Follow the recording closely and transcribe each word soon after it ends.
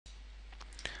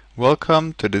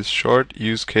Welcome to this short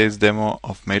use case demo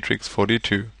of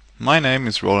Matrix42. My name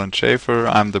is Roland Schaefer.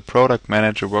 I'm the Product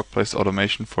Manager Workplace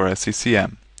Automation for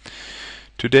SCCM.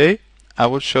 Today I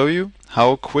will show you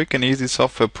how a quick and easy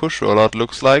software push rollout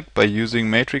looks like by using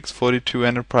Matrix42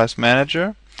 Enterprise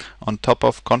Manager on top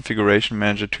of Configuration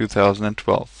Manager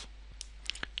 2012.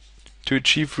 To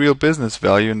achieve real business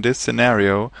value in this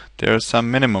scenario, there are some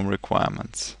minimum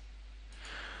requirements.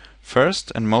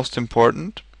 First and most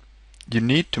important, you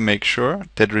need to make sure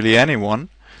that really anyone,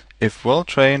 if well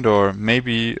trained or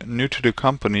maybe new to the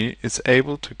company, is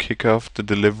able to kick off the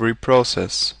delivery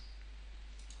process.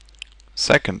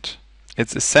 Second,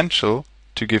 it's essential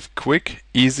to give quick,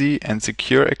 easy and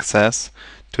secure access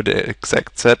to the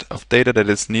exact set of data that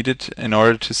is needed in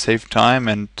order to save time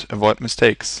and avoid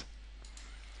mistakes.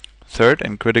 Third,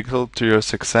 and critical to your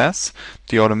success,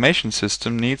 the automation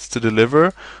system needs to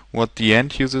deliver what the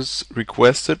end users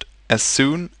requested as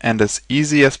soon and as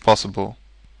easy as possible.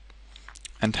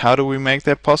 And how do we make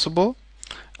that possible?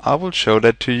 I will show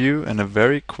that to you in a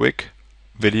very quick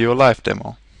video live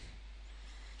demo.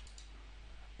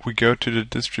 We go to the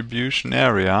distribution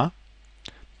area,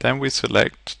 then we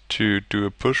select to do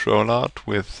a push rollout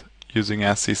with using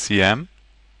SCCM.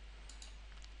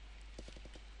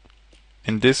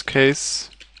 In this case,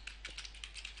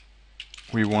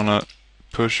 we want to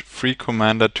push free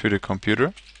Commander to the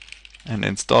computer and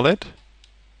install it.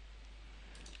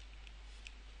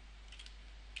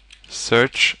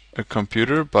 Search a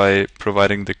computer by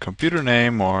providing the computer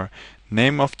name or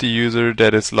name of the user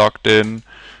that is logged in,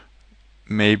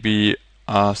 maybe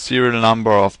a serial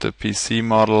number of the PC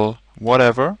model,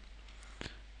 whatever.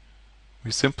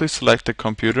 We simply select the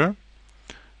computer.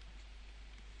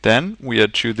 Then we are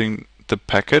choosing the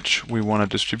package we want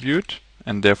to distribute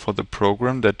and therefore the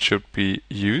program that should be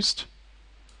used.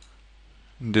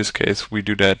 In this case we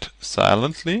do that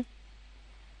silently,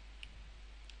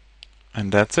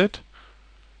 and that's it.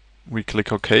 We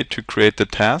click OK to create the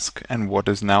task, and what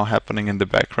is now happening in the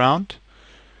background?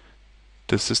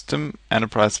 The System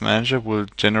Enterprise Manager will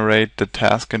generate the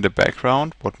task in the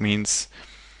background, what means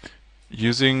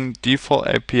using default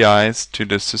APIs to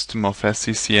the system of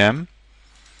SCCM,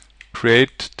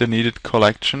 create the needed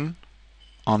collection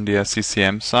on the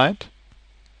SCCM side.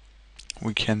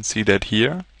 We can see that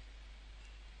here.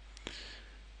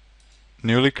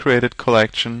 Newly created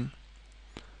collection,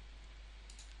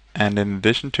 and in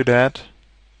addition to that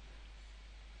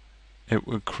it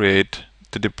will create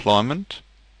the deployment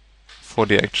for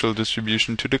the actual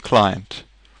distribution to the client.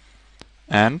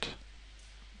 And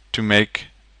to make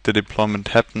the deployment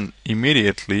happen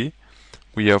immediately,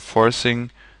 we are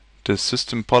forcing the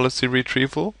system policy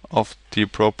retrieval of the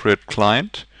appropriate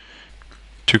client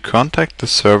to contact the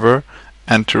server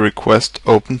and to request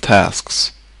open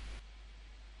tasks.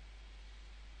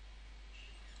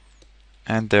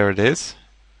 And there it is.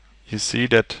 You see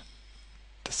that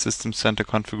the System Center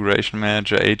Configuration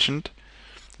Manager agent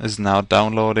is now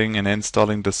downloading and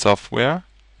installing the software.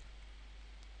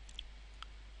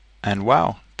 And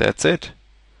wow, that's it.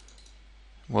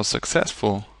 It was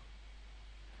successful.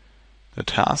 The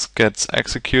task gets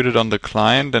executed on the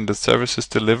client and the service is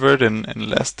delivered in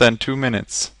less than 2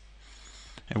 minutes.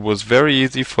 It was very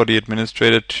easy for the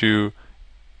administrator to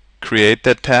create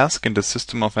that task in the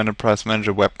System of Enterprise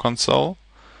Manager web console,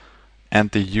 and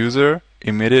the user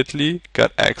immediately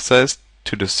got access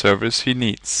to the service he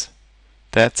needs.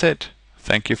 That's it.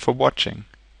 Thank you for watching.